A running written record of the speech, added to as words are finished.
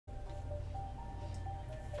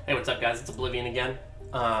Hey, what's up guys? It's Oblivion again.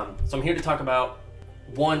 So I'm here to talk about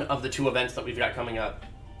one of the two events that we've got coming up.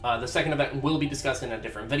 The second event will be discussed in a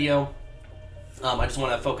different video. I just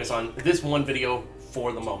want to focus on this one video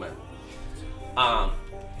for the moment.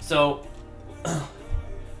 So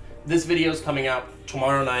this video is coming out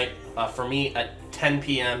tomorrow night for me at 10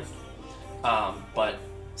 p.m. But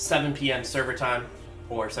 7 p.m. server time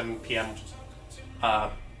or 7 p.m.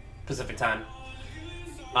 Pacific time.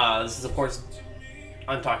 This is, of course,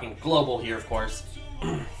 I'm talking global here, of course.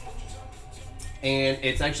 And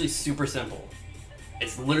it's actually super simple.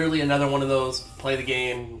 It's literally another one of those play the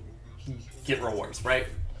game, get rewards, right?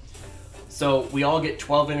 So we all get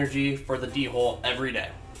 12 energy for the D-hole every day.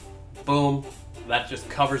 Boom. That just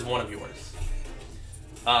covers one of yours.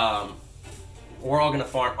 We're all gonna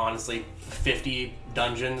farm, honestly, 50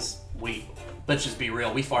 dungeons. Let's just be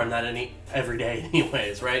real, we farm that every day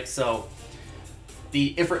anyways, right? So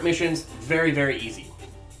the Ifrit missions, very, very easy.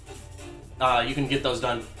 You can get those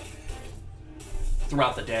done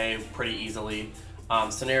throughout the day pretty easily.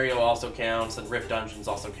 Scenario also counts, and Rift dungeons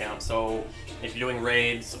also count. So if you're doing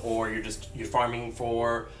raids or you're farming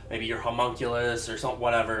for maybe your homunculus or something,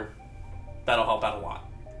 whatever, that'll help out a lot.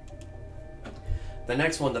 The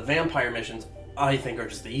next one, the vampire missions, I think are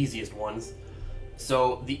just the easiest ones.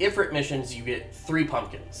 So the Ifrit missions, you get 3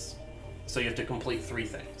 pumpkins. So you have to complete 3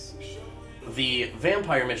 things. The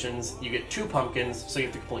vampire missions, you get 2 pumpkins, so you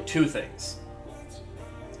have to complete 2 things.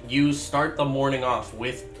 You start the morning off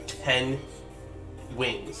with 10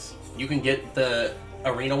 wings. You can get the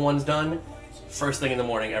arena ones done first thing in the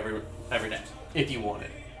morning every day, if you want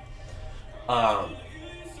it.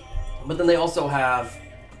 But then they also have...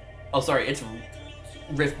 Oh, sorry, it's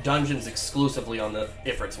Rift Dungeons exclusively on the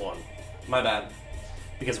Ifrit's one. My bad.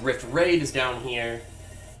 Because Rift Raid is down here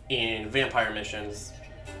in Vampire Missions.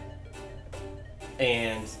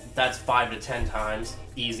 And that's 5 to 10 times,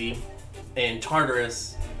 easy. And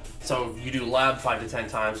Tartarus, so you do lab 5 to 10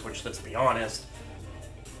 times, which, let's be honest,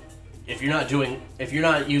 if you're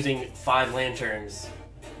not using 5 lanterns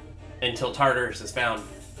until Tartarus is found,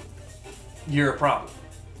 you're a problem.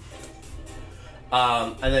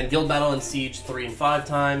 And then Guild Battle and Siege 3 and 5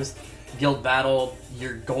 times. Guild Battle,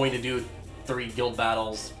 you're going to do 3 guild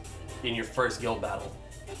battles in your first guild battle.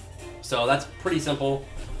 So that's pretty simple.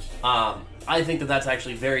 I think that that's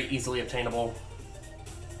actually very easily obtainable.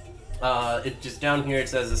 It just down here it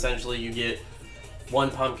says essentially you get 1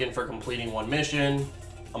 pumpkin for completing 1 mission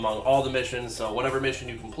among all the missions. So whatever mission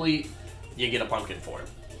you complete, you get a pumpkin for it.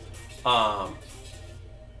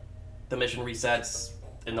 The mission resets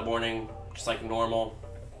in the morning, just like normal.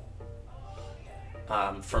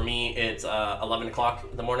 For me, it's 11 o'clock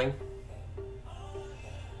in the morning.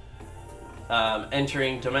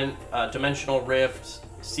 Entering Dimensional Rift,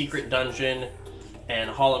 Secret Dungeon, and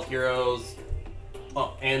Hall of Heroes,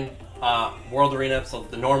 and World Arena, so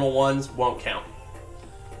the normal ones won't count,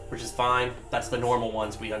 which is fine. That's the normal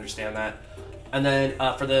ones, we understand that. And then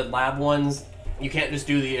for the lab ones, you can't just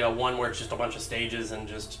do the one where it's just a bunch of stages and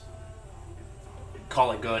just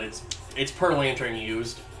call it good. It's per lantern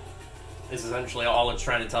used, is essentially all it's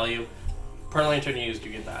trying to tell you. Per lantern used,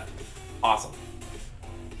 you get that. Awesome.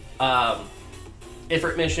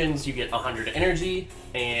 Ifrit missions, you get 100 energy,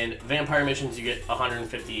 and vampire missions, you get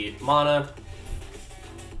 150 mana.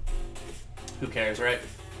 Who cares, right?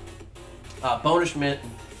 Bonus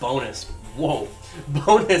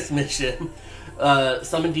mission.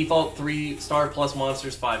 Summon default 3-star plus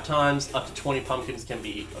monsters 5 times. Up to 20 pumpkins can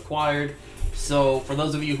be acquired. So for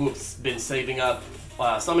those of you who have been saving up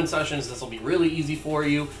summon sessions, this will be really easy for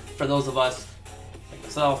you. For those of us, like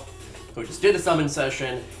myself, who just did a summon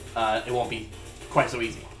session, it won't be quite so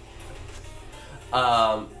easy.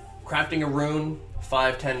 Crafting a rune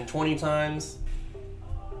 5, 10, 20 times.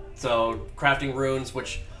 So crafting runes,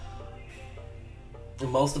 which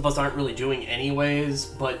most of us aren't really doing anyways,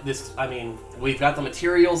 but this, I mean, we've got the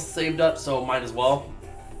materials saved up, so might as well.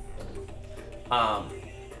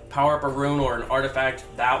 Power up a rune or an artifact,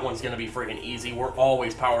 that one's gonna be freaking easy. We're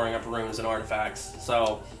always powering up runes and artifacts,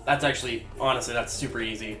 so that's actually, honestly, that's super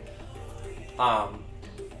easy.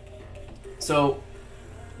 So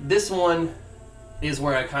this one is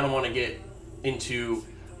where I kind of want to get into,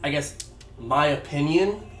 I guess, my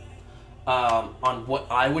opinion on what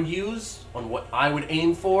I would use, on what I would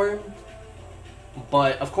aim for.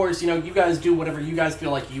 But of course, you know, you guys do whatever you guys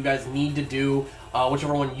feel like you guys need to do,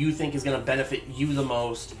 whichever one you think is going to benefit you the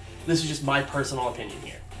most. This is just my personal opinion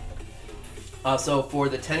here. So for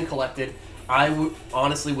the 10 collected, I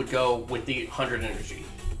honestly would go with the 100 energy.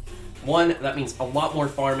 One, that means a lot more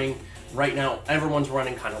farming. Right now, everyone's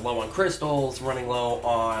running kind of low on crystals, running low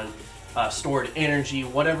on stored energy,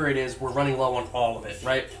 whatever it is, we're running low on all of it,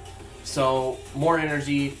 right? So more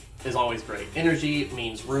energy is always great. Energy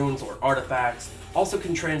means runes or artifacts. Also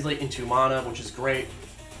can translate into mana, which is great.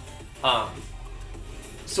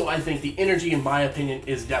 So I think the energy, in my opinion,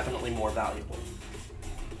 is definitely more valuable.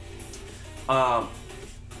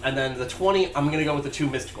 And then the 20, I'm going to go with the 2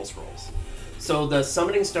 mystical scrolls. So the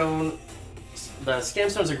summoning stone, the scam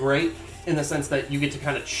stones are great in the sense that you get to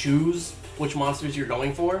kind of choose which monsters you're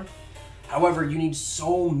going for. However, you need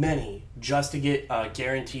so many just to get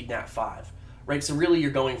guaranteed nat 5, right? So really you're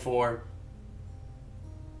going for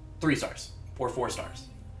 3 stars or 4 stars.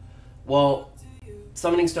 Well,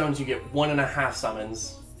 summoning stones, you get 1.5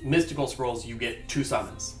 summons. Mystical scrolls, you get 2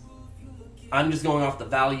 summons. I'm just going off the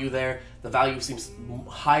value there. The value seems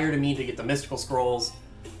higher to me to get the mystical scrolls.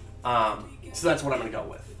 So that's what I'm going to go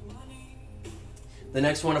with. The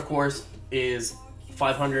next one, of course, is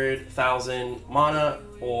 500,000 mana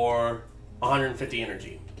or 150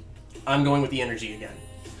 energy. I'm going with the energy again.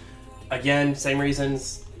 Again, same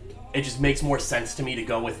reasons. It just makes more sense to me to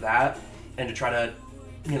go with that and to try to,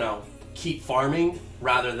 you know, keep farming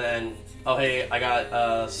rather than, oh hey, I got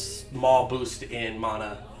a small boost in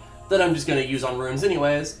mana that I'm just going to use on runes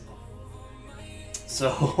anyways.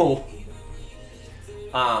 So,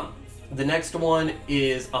 the next one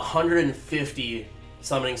is 150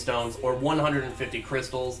 summoning stones or 150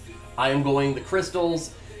 crystals. I am going the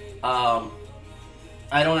crystals. I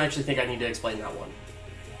don't actually think I need to explain that one.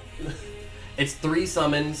 It's 3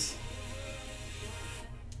 summons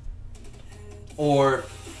or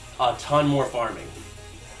a ton more farming.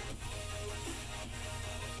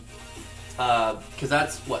 Because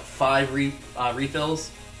that's, what, 5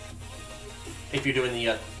 refills? If you're doing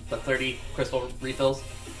the 30 crystal refills.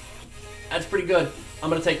 That's pretty good. I'm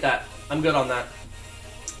going to take that. I'm good on that.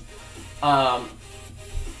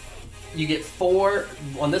 You get 4,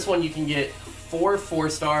 on this one you can get 4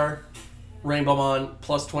 4-star Rainbowmon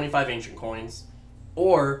plus 25 ancient coins,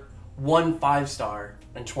 or 1 5-star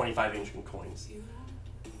and 25 ancient coins.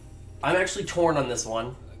 I'm actually torn on this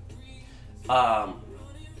one.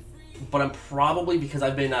 But I'm probably, because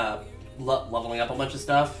I've been leveling up a bunch of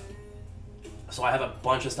stuff, so I have a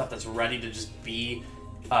bunch of stuff that's ready to just be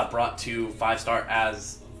brought to 5-star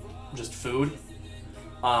as just food.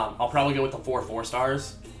 I'll probably go with the 4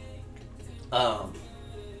 4-stars.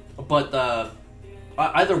 But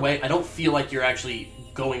either way, I don't feel like you're actually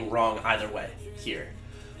going wrong either way here.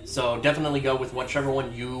 So definitely go with whichever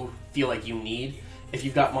one you feel like you need. If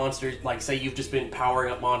you've got monsters, like say you've just been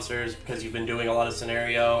powering up monsters because you've been doing a lot of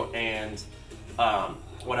scenario and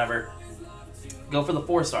whatever, go for the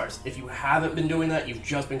 4 stars. If you haven't been doing that, you've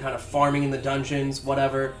just been kind of farming in the dungeons,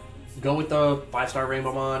 whatever, go with the 5-star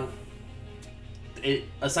Rainbowmon.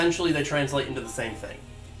 Essentially, they translate into the same thing.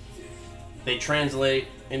 They translate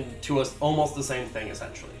into us almost the same thing,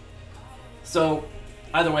 essentially. So,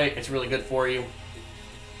 either way, it's really good for you.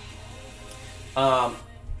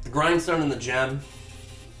 The Grindstone and the Gem,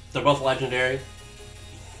 they're both legendary.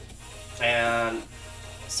 And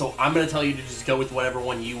so I'm going to tell you to just go with whatever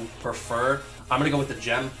one you prefer. I'm going to go with the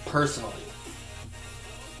Gem, personally.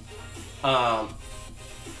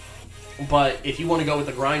 But if you want to go with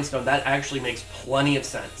the Grindstone, that actually makes plenty of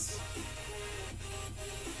sense.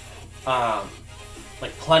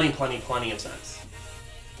 Like plenty of sense.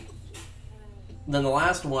 Then the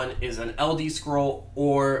last one is an LD scroll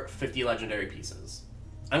or 50 legendary pieces.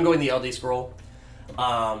 I'm going the LD scroll.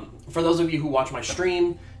 For those of you who watch my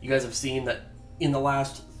stream, you guys have seen that in the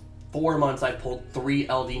last 4 months I've pulled 3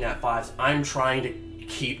 LD Nat 5s. I'm trying to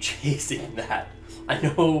keep chasing that. I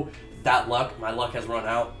know that my luck has run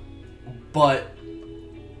out, but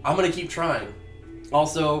I'm going to keep trying.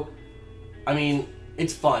 Also, I mean,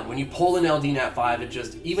 it's fun. When you pull an LD Nat 5, it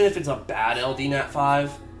just, even if it's a bad LD Nat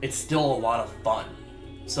 5, it's still a lot of fun.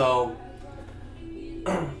 So,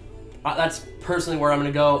 that's personally where I'm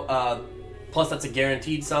going to go. Plus, that's a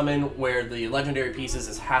guaranteed summon, where the legendary pieces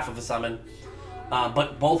is half of a summon.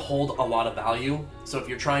 But both hold a lot of value. So if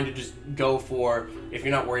you're trying to just go for, if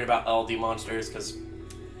you're not worried about LD monsters, because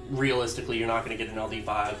realistically you're not going to get an LD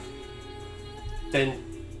 5, then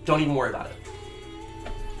don't even worry about it.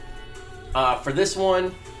 For this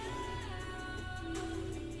one,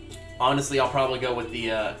 honestly, I'll probably go with the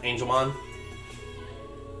Angelmon.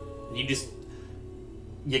 You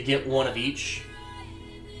get one of each.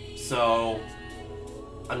 So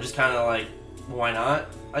I'm just kind of like, why not,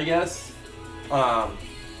 I guess.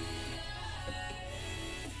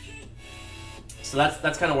 So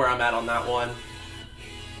that's kind of where I'm at on that one.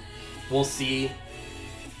 We'll see.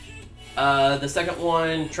 The second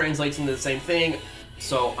one translates into the same thing,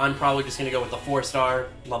 so I'm probably just going to go with the 4-star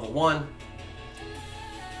level 1.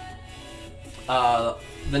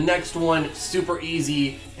 The next one, super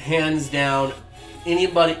easy, hands down.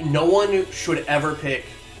 Anybody, no one should ever pick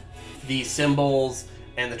the symbols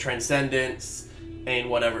and the transcendence and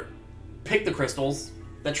whatever. Pick the crystals.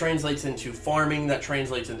 That translates into farming. That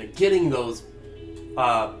translates into getting those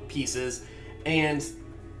pieces and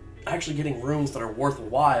actually getting runes that are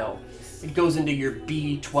worthwhile. It goes into your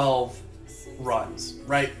B12 runs,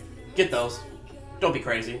 right? Get those. Don't be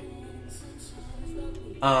crazy.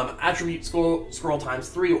 Attribute scroll times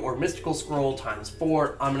 3 or mystical scroll times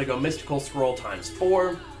 4. I'm gonna go mystical scroll times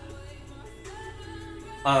 4.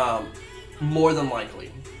 More than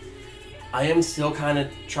likely. I am still kind of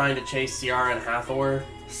trying to chase Ciara and Hathor,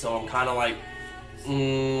 so I'm kind of like,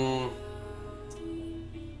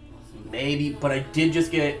 maybe, but I did just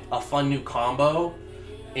get a fun new combo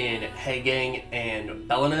in Heigang and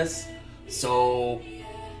Belinus, so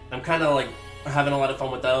I'm kind of like having a lot of fun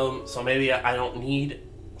with them, so maybe I don't need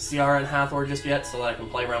Ciara and Hathor just yet so that I can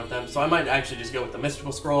play around with them. So I might actually just go with the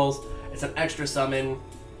Mystical Scrolls. It's an extra summon.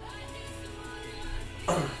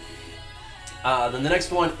 Then the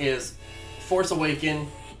next one is Force Awaken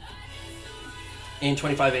in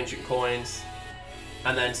 25 Ancient Coins,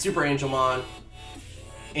 and then Super Angelmon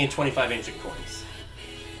in 25 Ancient Coins.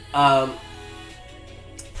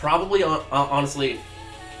 Probably, honestly,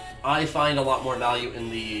 I find a lot more value in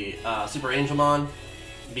the Super Angelmon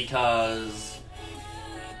because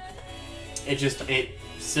it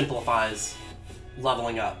simplifies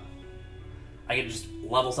leveling up. I can just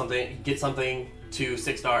level something, get something to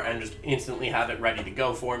 6-star, and just instantly have it ready to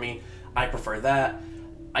go for me. I prefer that.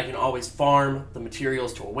 I can always farm the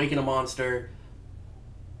materials to awaken a monster,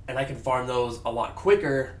 and I can farm those a lot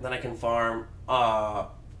quicker than I can farm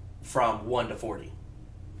from 1 to 40.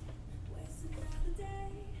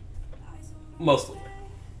 Mostly.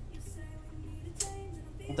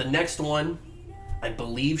 The next one, I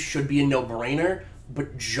believe, should be a no-brainer,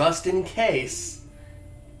 but just in case,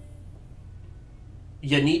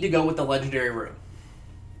 you need to go with the Legendary Rune.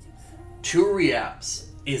 2 Reaps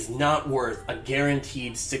is not worth a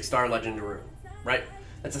guaranteed 6-star Legendary Rune, right?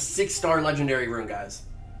 That's a 6-star Legendary Rune, guys.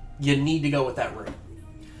 You need to go with that rune.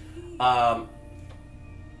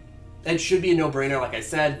 It should be a no-brainer, like I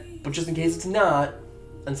said, but just in case it's not,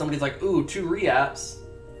 and somebody's like, ooh, 2 Reaps.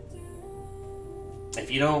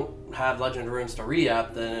 If you don't have Legend Runes to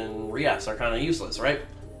Reap, then Reaps are kind of useless, right?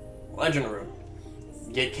 Legend Rune.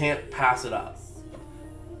 You can't pass it up.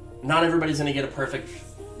 Not everybody's going to get a perfect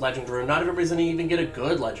Legend Rune. Not everybody's going to even get a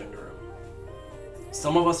good Legend Rune.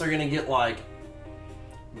 Some of us are going to get, like,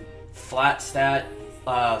 flat stat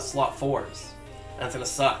slot 4s. And it's going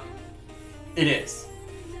to suck. It is.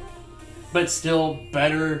 But still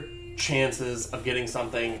better chances of getting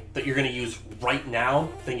something that you're going to use right now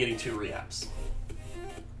than getting 2 Reaps.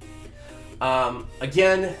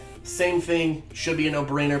 Again, same thing, should be a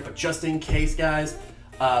no-brainer, but just in case, guys,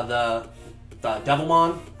 the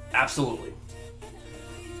Devilmon, absolutely.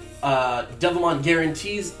 Devilmon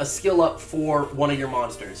guarantees a skill up for one of your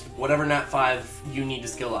monsters, whatever Nat 5 you need to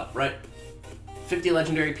skill up, right? 50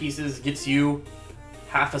 legendary pieces gets you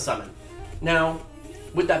half a summon. Now,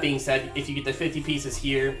 with that being said, if you get the 50 pieces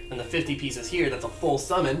here and the 50 pieces here, that's a full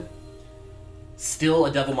summon, still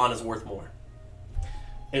a Devilmon is worth more.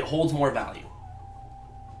 It holds more value.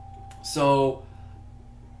 So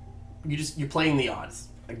you're playing the odds.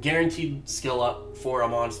 A guaranteed skill up for a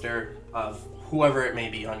monster of whoever it may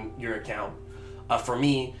be on your account. For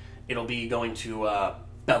me, it'll be going to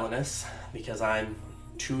Belinus because I'm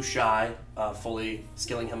too shy of fully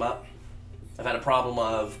skilling him up. I've had a problem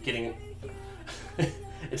of getting...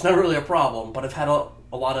 It's not really a problem, but I've had a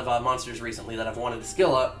lot of monsters recently that I've wanted to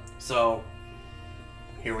skill up, so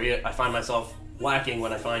I find myself lacking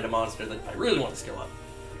when I find a monster that I really want to skill up.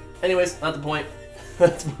 Anyways, not the point.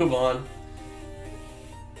 Let's move on.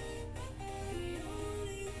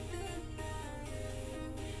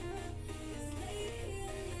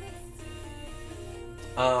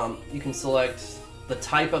 You can select the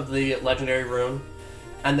type of the legendary rune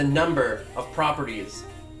and the number of properties.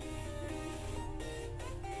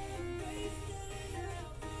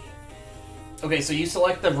 Okay, so you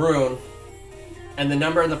select the rune and the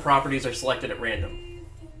number and the properties are selected at random.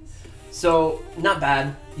 So, not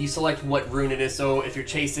bad. You select what rune it is. So, if you're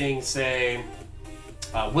chasing, say,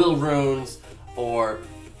 will runes, or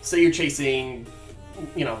say you're chasing,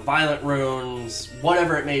 violent runes,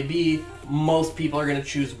 whatever it may be, most people are going to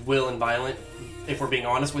choose will and violent. If we're being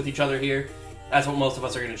honest with each other here, that's what most of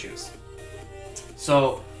us are going to choose.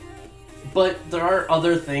 So, but there are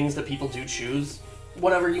other things that people do choose.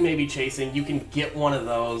 Whatever you may be chasing, you can get one of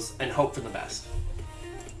those and hope for the best.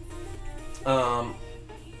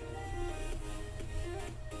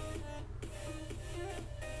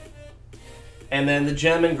 And then the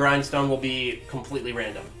gem and grindstone will be completely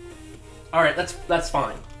random. All right, that's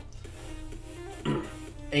fine.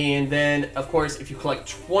 And then, of course, if you collect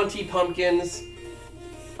 20 pumpkins,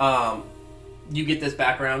 you get this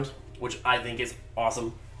background, which I think is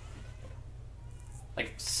awesome.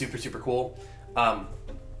 Like, super, super cool. I'm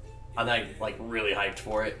like really hyped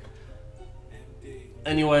for it.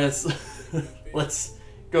 Anyways, let's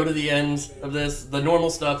go to the end of this. The normal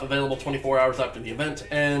stuff available 24 hours after the event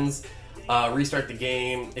ends. Restart the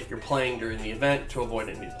game if you're playing during the event to avoid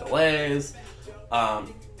any delays.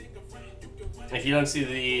 If you don't see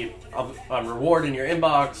the reward in your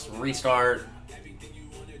inbox, restart.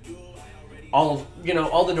 All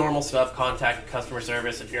the normal stuff. Contact customer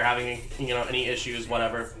service if you're having any issues,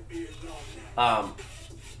 whatever.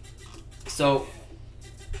 So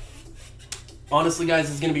honestly, guys,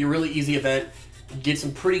 it's going to be a really easy event. Get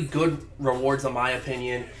some pretty good rewards, in my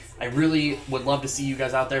opinion. I really would love to see you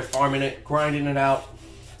guys out there farming it, grinding it out.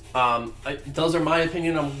 Those are my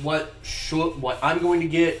opinion on what I'm going to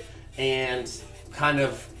get, and kind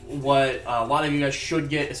of what a lot of you guys should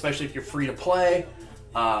get, especially if you're free to play.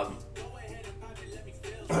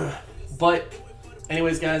 But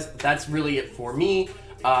anyways, guys, that's really it for me.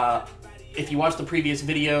 If you watched the previous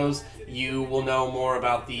videos, you will know more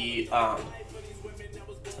about the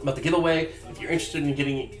giveaway. If you're interested in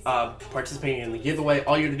getting participating in the giveaway,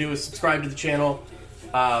 all you have to do is subscribe to the channel,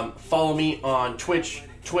 follow me on Twitch,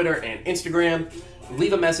 Twitter, and Instagram.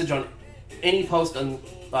 Leave a message on any post on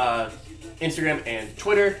Instagram and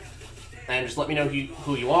Twitter, and just let me know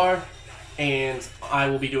who you are. And I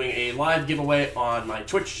will be doing a live giveaway on my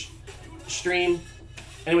Twitch stream.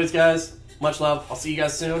 Anyways, guys, much love. I'll see you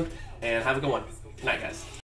guys soon, and have a good one. Good night, guys.